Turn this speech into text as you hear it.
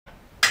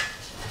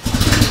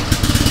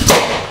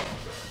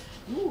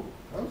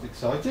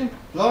exciting.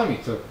 Blimey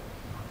too.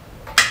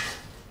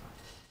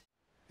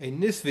 In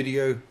this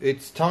video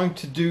it's time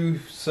to do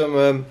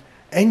some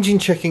engine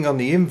checking on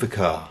the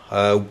Invacar.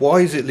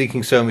 Why is it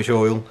leaking so much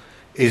oil?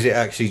 Is it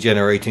actually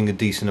generating a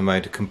decent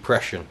amount of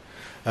compression?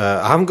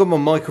 I haven't got my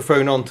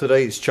microphone on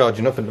today, it's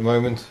charging up at the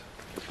moment.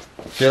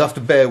 So you'll have to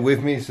bear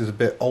with me, this is a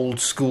bit old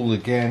school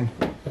again.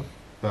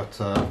 But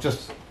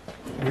just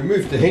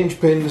remove the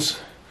hinge pins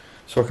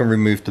so I can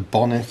remove the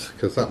bonnet,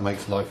 because that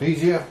makes life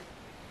easier.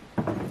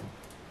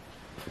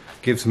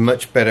 Gives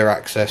much better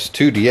access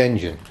to the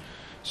engine.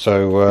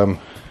 So,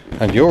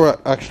 and you're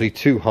actually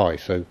too high,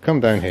 so come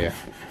down here.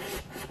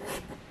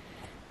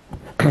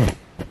 I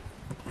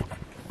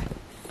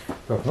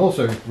can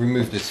also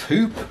remove this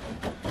hoop.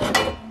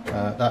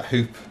 That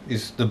hoop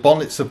is the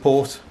bonnet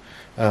support.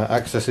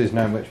 Access is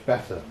now much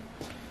better.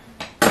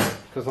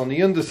 Because on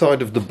the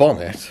underside of the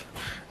bonnet,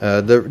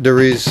 there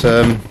is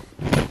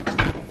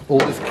all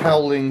this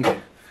cowling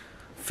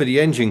for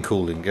the engine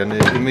cooling, and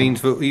it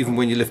means that even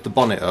when you lift the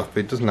bonnet up,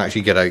 it doesn't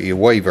actually get out of your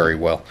way very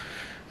well.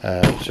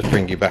 Let's just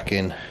bring you back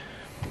in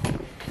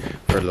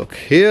for a look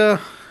here.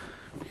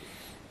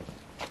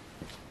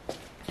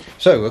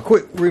 So a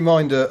quick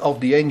reminder of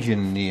the engine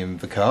in the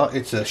Invacar.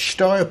 It's a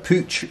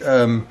Steyr-Puch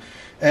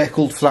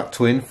air-cooled flat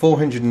twin,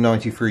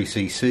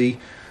 493cc,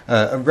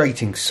 a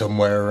rating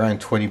somewhere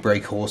around 20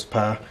 brake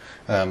horsepower.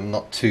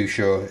 Not too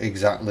sure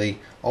exactly.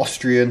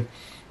 Austrian,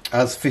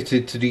 as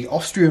fitted to the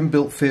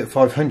Austrian-built Fiat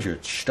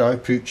 500.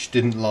 Steyr-Puch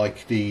didn't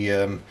like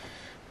the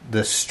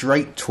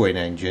straight twin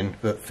engine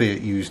that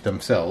Fiat used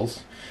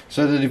themselves,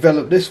 so they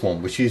developed this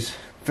one, which is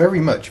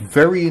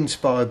very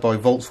inspired by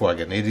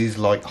Volkswagen. It is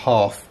like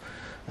half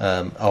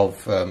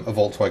of a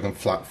Volkswagen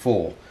flat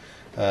 4.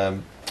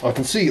 I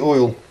can see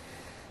oil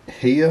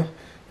here.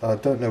 I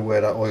don't know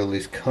where that oil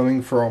is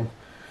coming from.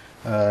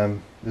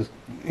 There's,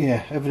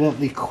 yeah,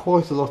 evidently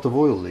quite a lot of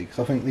oil leaks.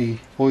 I think the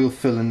oil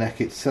filler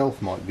neck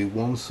itself might be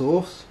one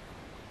source,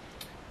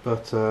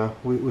 but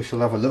we shall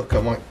have a look.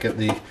 I might get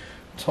the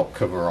top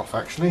cover off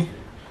actually.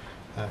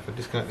 If I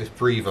disconnect this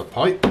breather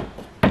pipe,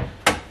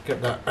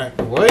 get that out of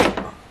the way,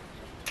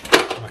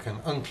 I can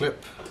unclip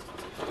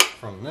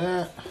from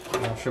there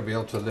and I should be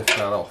able to lift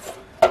that off.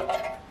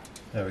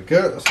 There we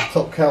go, that's the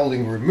top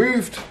cowling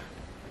removed.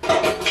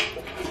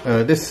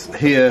 This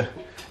here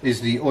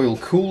is the oil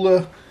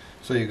cooler.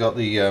 So you've got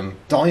the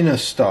dyno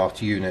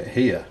start unit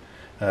here.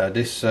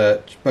 This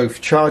both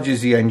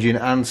charges the engine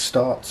and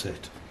starts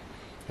it.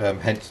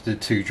 Hence the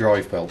two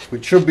drive belts,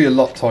 which should be a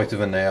lot tighter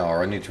than they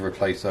are. I need to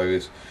replace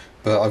those.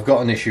 But I've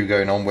got an issue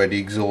going on where the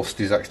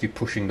exhaust is actually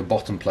pushing the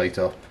bottom plate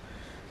up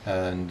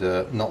and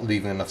not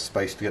leaving enough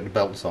space to get the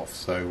belts off.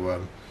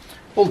 So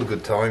all the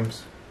good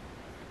times.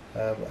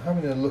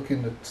 Having a look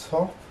in the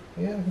top,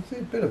 yeah, I can see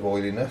a bit of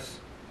oiliness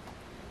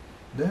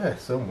there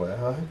somewhere.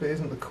 I hope it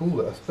isn't the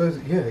cooler. I suppose,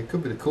 yeah, it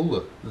could be the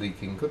cooler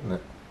leaking, couldn't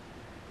it?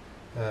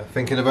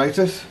 Thinking about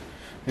it,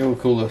 the oil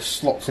cooler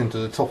slots into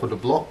the top of the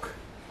block.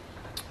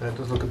 It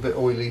does look a bit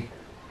oily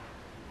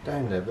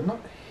down there, but not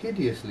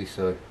hideously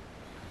so.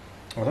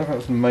 I don't think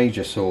that's the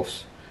major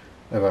source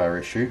of our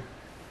issue.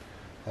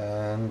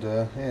 And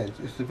yeah,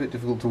 it's a bit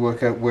difficult to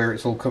work out where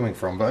it's all coming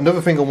from. But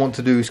another thing I want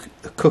to do is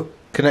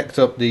connect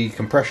up the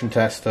compression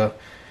tester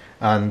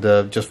and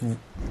just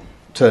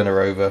turn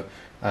her over,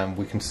 and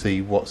we can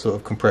see what sort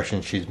of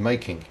compression she's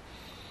making.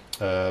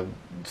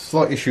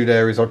 Slight issue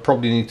there is I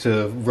probably need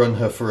to run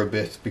her for a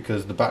bit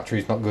because the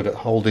battery's not good at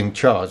holding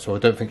charge, so I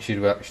don't think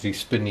she'd actually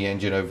spin the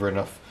engine over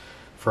enough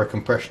for a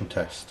compression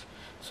test.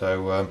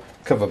 So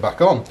cover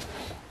back on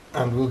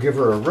and we'll give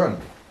her a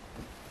run.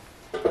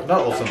 That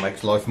also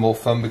makes life more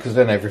fun because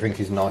then everything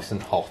is nice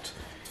and hot.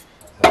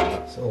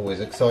 It's always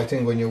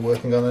exciting when you're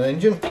working on an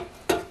engine.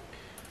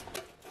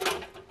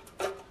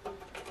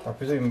 I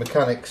presume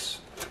mechanics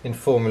in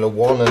Formula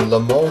 1 and Le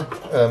Mans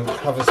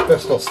have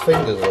asbestos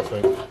fingers, I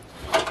think.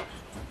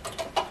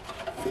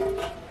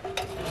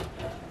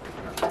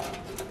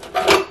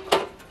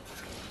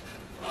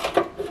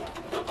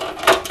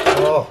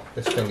 Oh,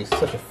 this thing is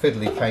such a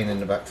fiddly pain in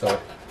the backside.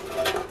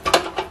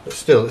 But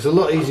still, it's a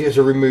lot easier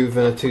to remove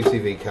than a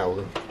 2CV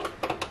cowling.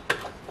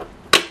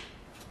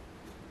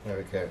 There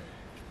we go.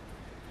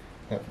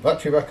 Get the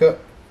battery back up.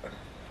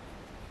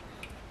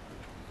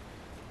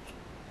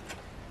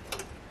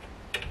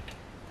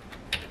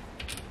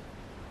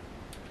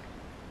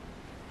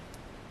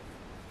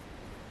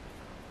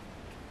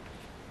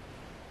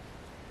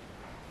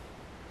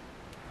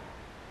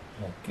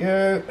 There we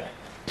go.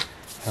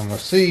 And we'll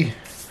see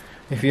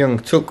if young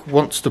Tuck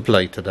wants to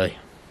play today.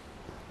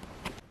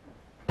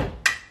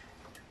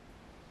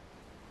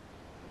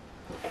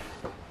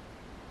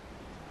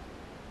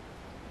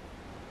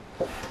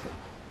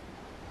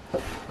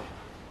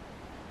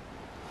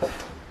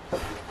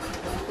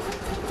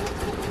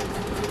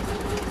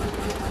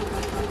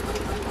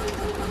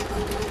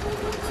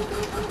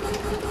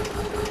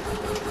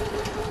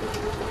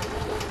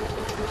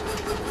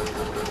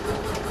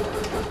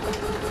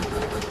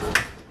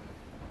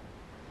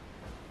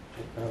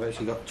 I've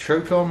actually got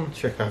choke on,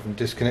 check I haven't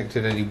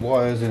disconnected any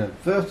wires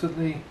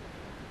inadvertently.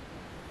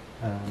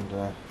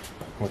 and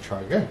we'll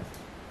try again.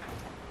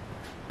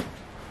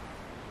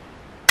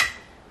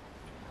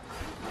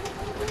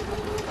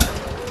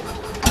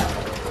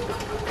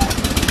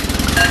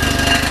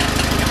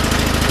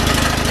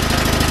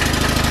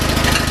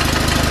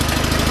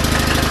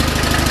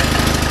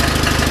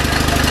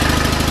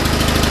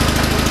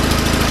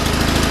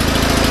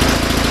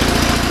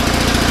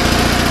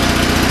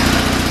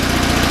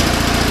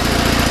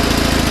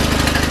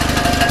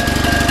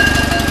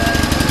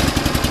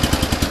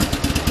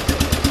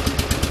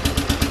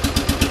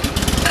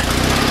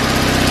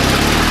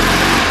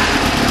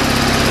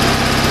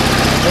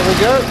 There we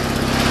go.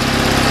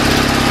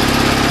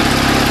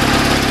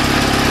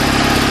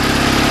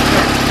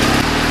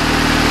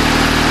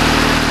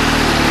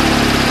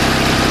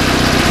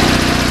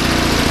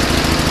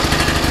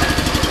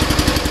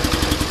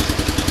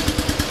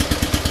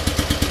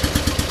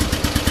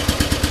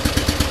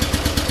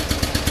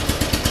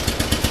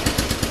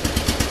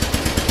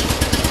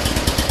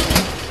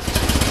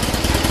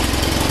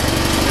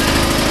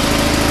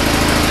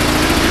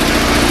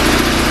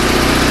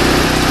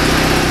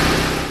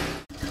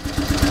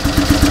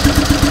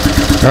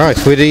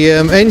 Alright, with the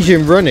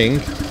engine running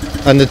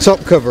and the top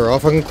cover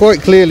off, I can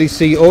quite clearly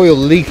see oil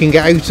leaking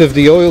out of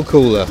the oil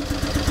cooler.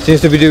 Seems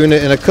to be doing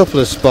it in a couple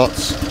of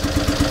spots.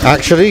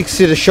 Actually, you can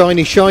see the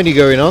shiny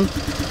going on.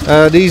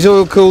 These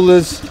oil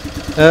coolers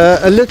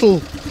a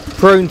little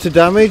prone to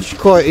damage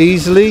quite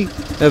easily,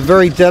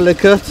 very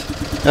delicate.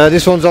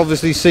 This one's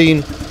obviously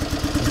seen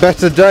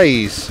better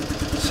days.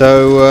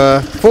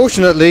 So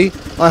fortunately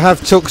I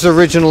have Tuck's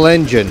original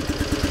engine.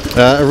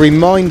 A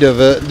reminder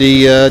that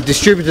the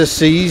distributor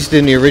seized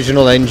in the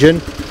original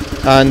engine,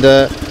 and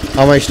I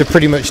managed to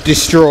pretty much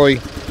destroy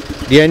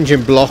the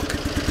engine block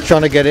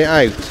trying to get it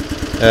out.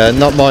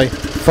 Not my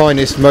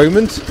finest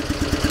moment,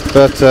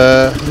 but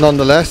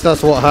nonetheless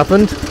that's what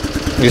happened.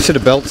 You see the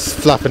belts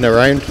flapping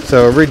around,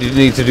 so I really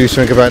need to do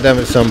something about them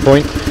at some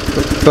point.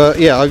 But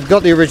yeah, I've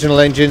got the original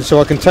engine, so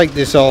I can take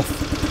this off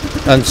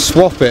and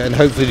swap it, and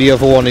hopefully the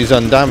other one is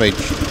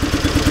undamaged,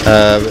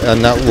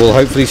 and that will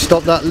hopefully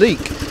stop that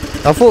leak.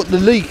 I thought the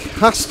leak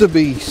has to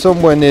be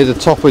somewhere near the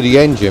top of the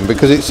engine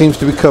because it seems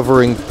to be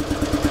covering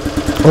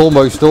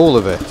almost all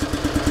of it.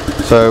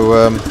 So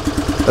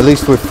at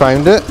least we've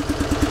found it.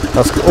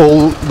 That's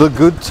all the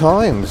good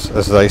times,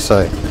 as they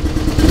say.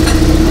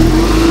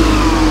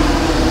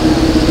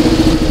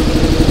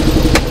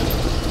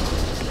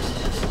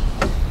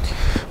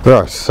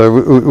 Right,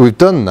 so we've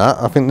done that.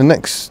 I think the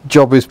next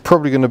job is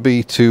probably going to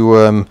be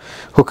to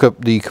hook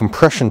up the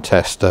compression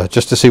tester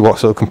just to see what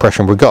sort of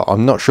compression we've got.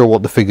 I'm not sure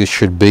what the figures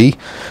should be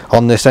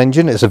on this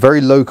engine. It's a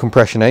very low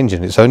compression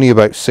engine. It's only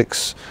about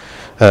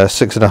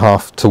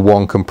 6.5 to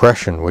 1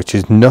 compression, which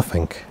is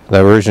nothing.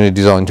 They were originally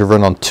designed to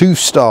run on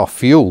 2-star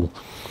fuel,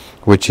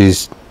 which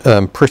is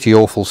pretty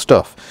awful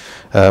stuff.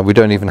 We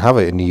don't even have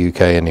it in the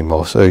UK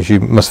anymore, so she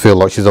must feel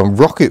like she's on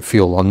rocket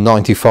fuel on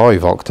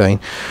 95 octane.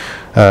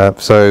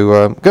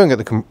 So go and get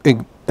the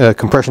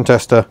compression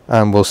tester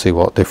and we'll see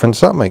what difference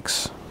that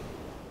makes.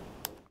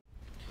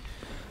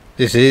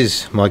 This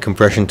is my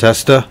compression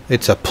tester.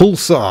 It's a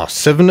Pulsar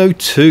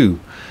 702.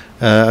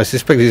 I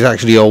suspect it's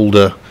actually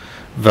older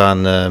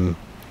than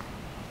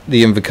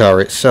the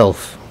Invacar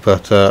itself,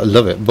 but I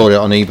love it. Bought it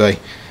on eBay,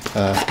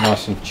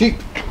 nice and cheap.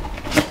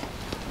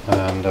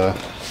 And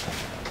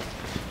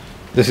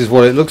this is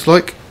what it looks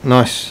like.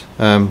 Nice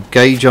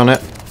gauge on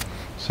it.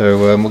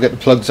 So we'll get the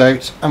plugs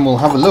out and we'll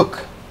have a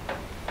look.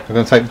 I'm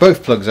going to take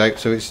both plugs out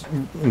so it's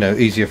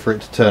easier for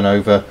it to turn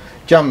over,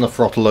 jam the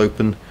throttle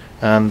open,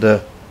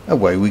 and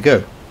away we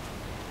go.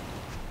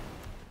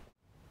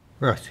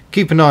 Right,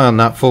 keep an eye on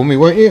that for me,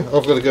 won't you?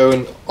 I've got to go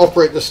and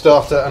operate the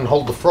starter and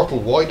hold the throttle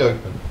wide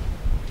open.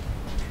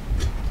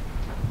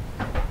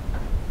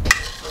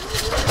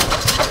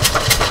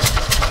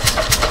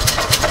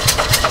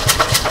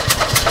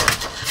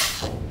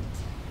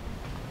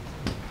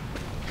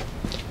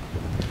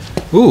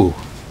 Ooh,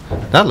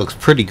 that looks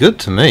pretty good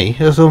to me.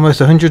 It's almost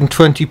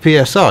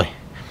 120 psi.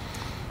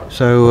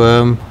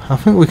 So I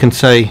think we can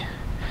say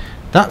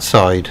that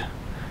side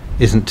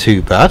isn't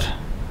too bad.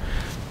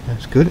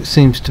 That's good. It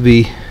seems to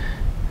be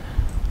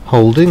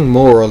holding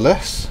more or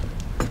less.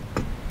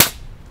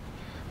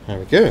 There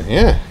we go.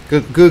 Yeah,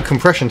 good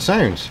compression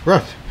sounds.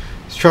 Right,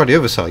 let's try the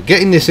other side.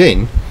 Getting this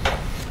in,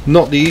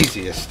 not the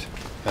easiest,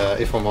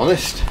 if I'm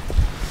honest.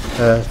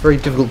 It's very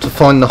difficult to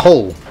find the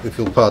hole, if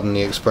you'll pardon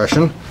the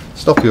expression.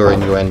 Stop your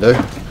innuendo.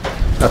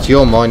 That's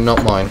your mind,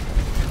 not mine.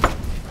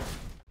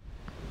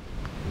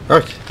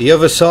 Right, the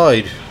other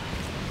side.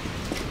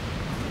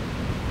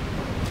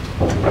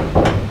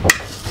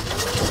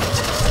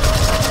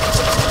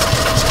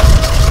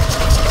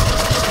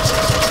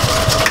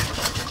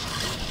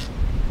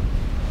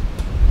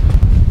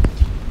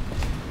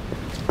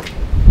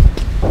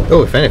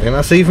 Oh, if anything,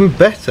 that's even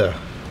better.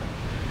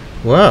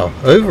 Wow,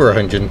 over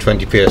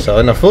 120 psi,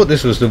 and I thought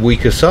this was the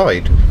weaker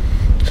side.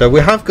 So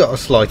we have got a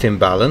slight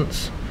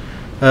imbalance,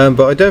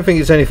 but I don't think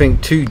it's anything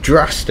too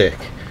drastic.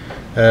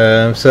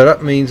 So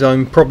that means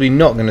I'm probably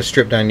not going to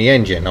strip down the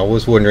engine. I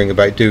was wondering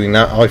about doing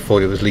that. I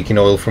thought it was leaking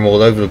oil from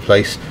all over the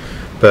place,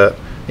 but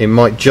it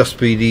might just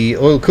be the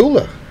oil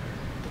cooler.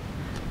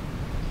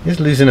 It's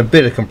losing a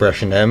bit of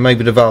compression there.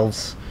 Maybe the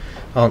valves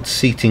aren't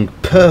seating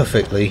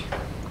perfectly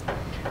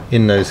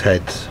in those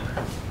heads.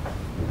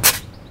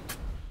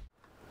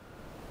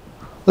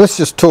 Let's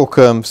just talk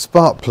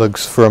spark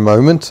plugs for a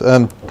moment.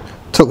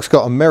 Tuck's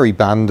got a merry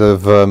band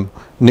of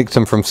nicked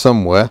them from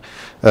somewhere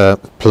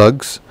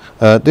plugs.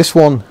 This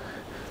one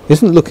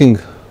isn't looking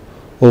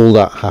all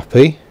that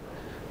happy.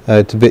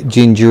 It's a bit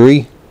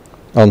gingery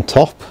on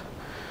top,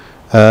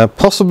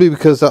 possibly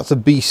because that's a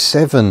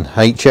B7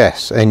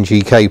 HS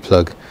NGK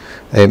plug.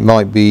 It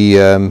might be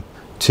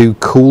too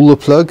cool a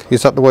plug.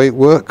 Is that the way it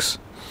works?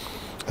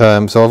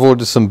 So I've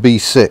ordered some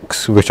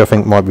B6, which I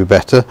think might be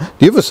better.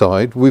 The other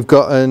side, we've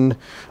got an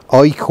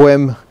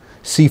iQuem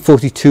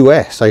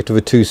C42S out of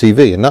a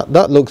 2CV, and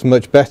that looks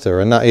much better,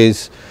 and that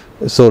is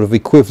sort of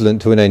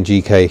equivalent to an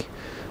NGK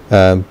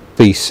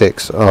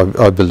B6,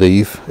 I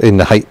believe, in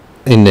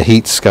the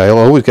heat scale.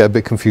 I always get a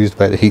bit confused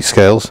about the heat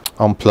scales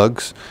on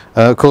plugs.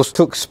 Of course,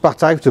 Tuck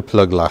spat out a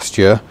plug last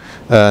year,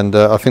 and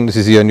I think this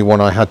is the only one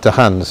I had to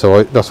hand,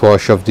 so that's why I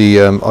shoved the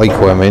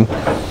iQuem in.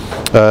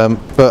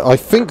 But I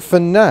think for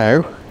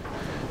now,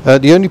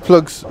 the only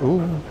plugs,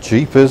 ooh,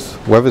 jeepers,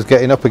 weather's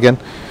getting up again.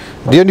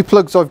 The only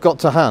plugs I've got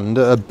to hand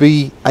are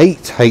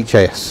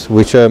B8HS,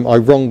 which I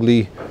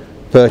wrongly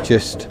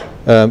purchased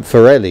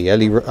for Ellie.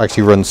 Ellie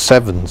actually runs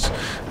 7s.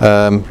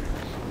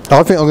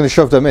 I think I'm going to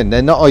shove them in.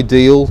 They're not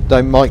ideal.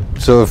 They might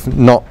sort of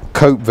not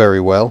cope very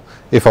well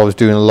if I was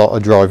doing a lot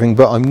of driving,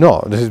 but I'm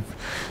not.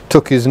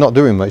 Tuck is not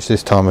doing much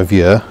this time of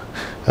year.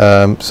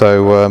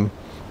 So I'm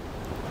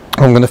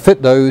going to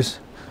fit those,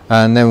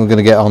 and then we're going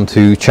to get on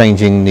to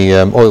changing the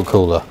oil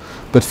cooler.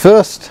 But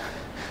first,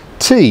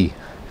 tea.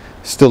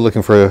 Still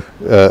looking for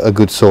a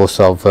good source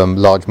of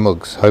large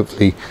mugs.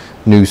 Hopefully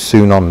news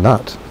soon on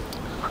that.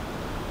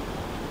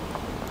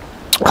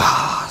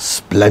 Ah,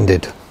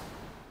 splendid.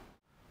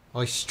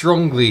 I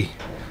strongly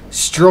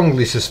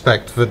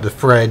suspect that the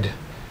thread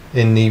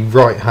in the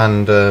right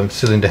hand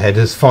cylinder head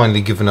has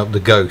finally given up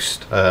the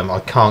ghost. I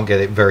can't get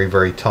it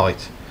very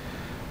tight.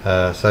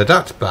 So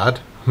that's bad.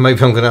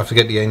 Maybe I'm going to have to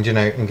get the engine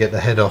out and get the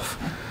head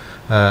off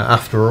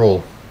after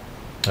all.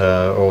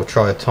 Or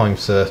try a time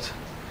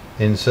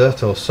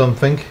insert or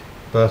something.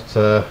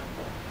 But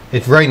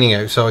it's raining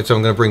outside, so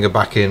I'm going to bring her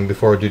back in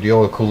before I do the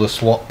oil cooler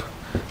swap.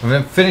 And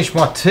then finish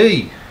my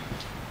tea.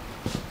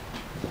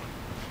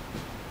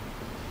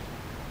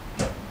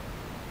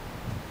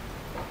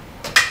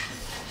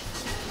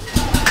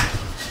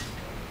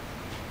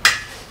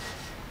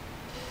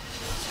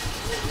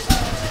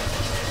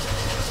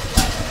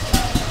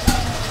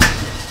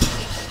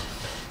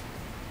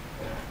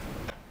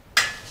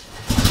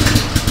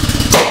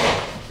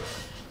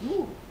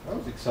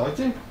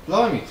 Exciting.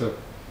 Blimey, Tuck.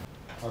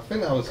 I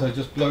think that was her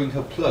just blowing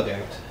her plug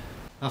out.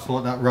 That's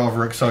what that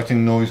rather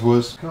exciting noise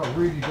was. Car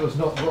really does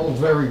not roll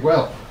very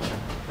well.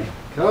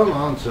 Come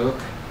on, Tuck.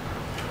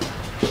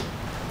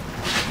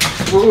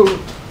 Whoa.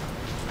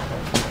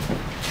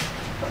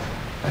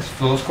 This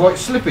floor's quite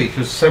slippy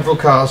because several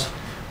cars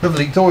have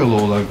leaked oil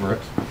all over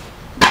it.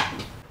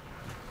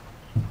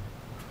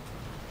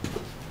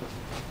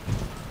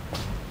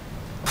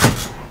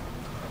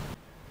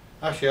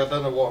 Actually, I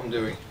don't know what I'm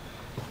doing.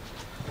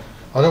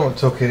 I don't want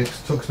Tuck in,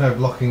 because Tuck's now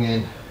blocking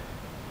in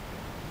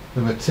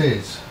the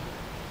Matiz.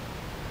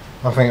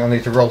 I think I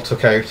need to roll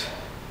Tuck out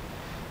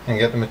and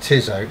get the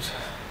Matiz out.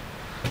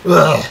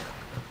 Ugh.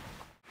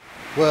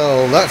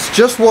 Well, that's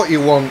just what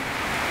you want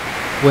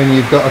when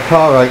you've got a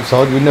car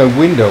outside with no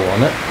window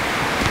on it.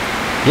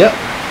 Yep,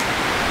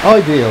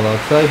 ideal,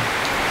 I'd say.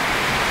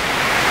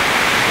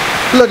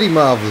 Bloody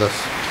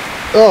marvellous.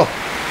 Oh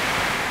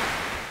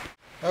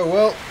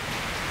well,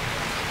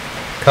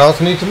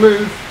 cars need to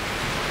move.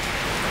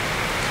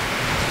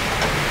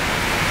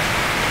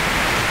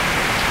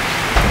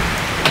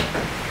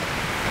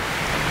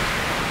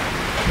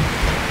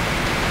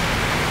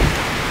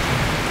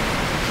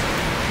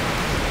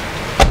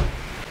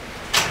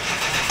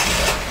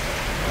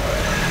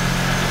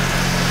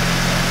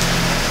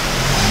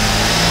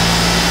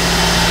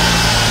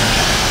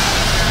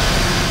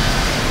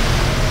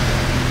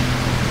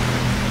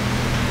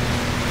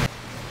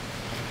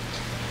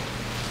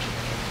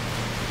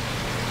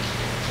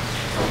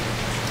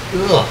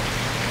 Ugh.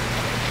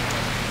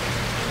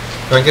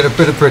 Try and get a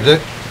bit of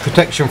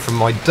protection from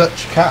my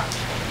Dutch cat.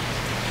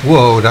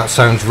 Whoa, that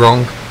sounds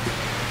wrong.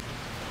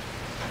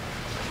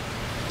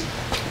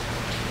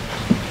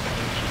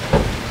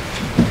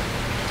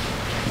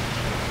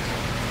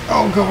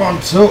 Oh, come on,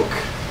 Tuck.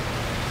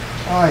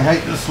 I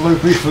hate the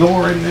slopey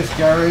floor in this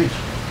garage.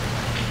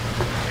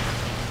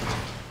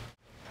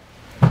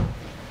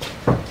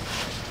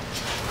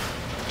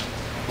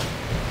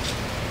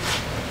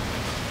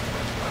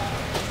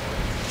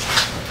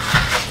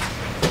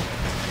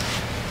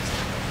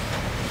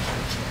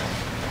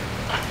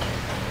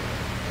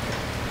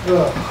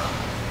 Oh,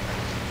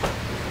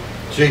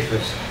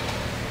 jeepers.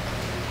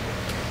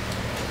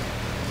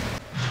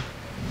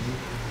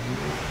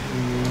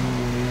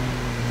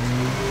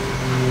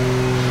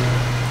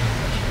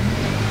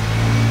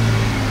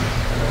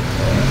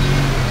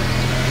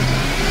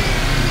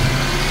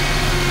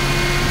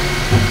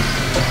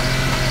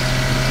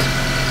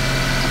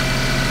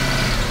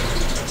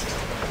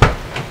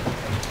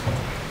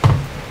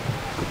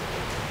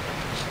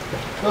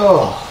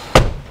 Oh,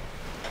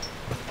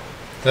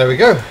 there we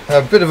go.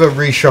 A bit of a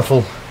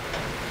reshuffle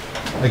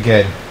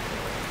again.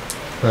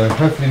 So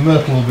hopefully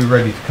Myrtle will be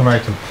ready to come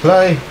out and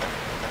play.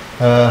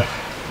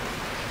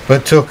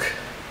 But Tuck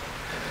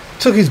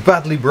is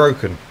badly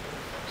broken.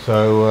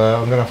 So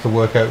I'm going to have to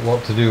work out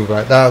what to do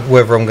about that.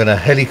 Whether I'm going to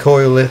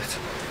helicoil it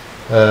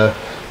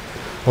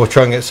or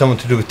try and get someone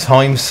to do a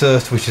time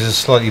cert, which is a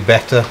slightly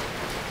better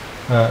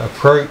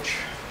approach.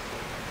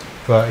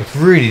 But it's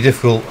really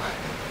difficult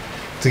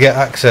to get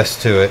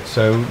access to it,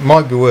 so it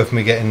might be worth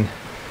me getting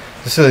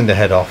the cylinder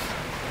head off.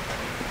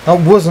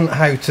 That wasn't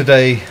how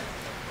today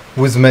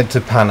was meant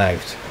to pan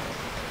out.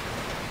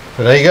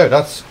 But there you go,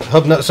 that's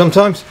Hub Nut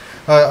sometimes.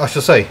 I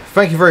shall say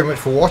thank you very much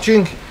for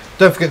watching.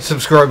 Don't forget to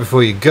subscribe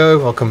before you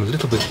go. I'll come a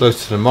little bit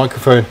closer to the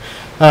microphone,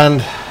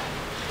 and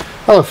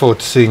I look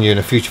forward to seeing you in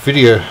a future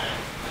video.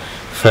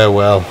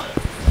 Farewell.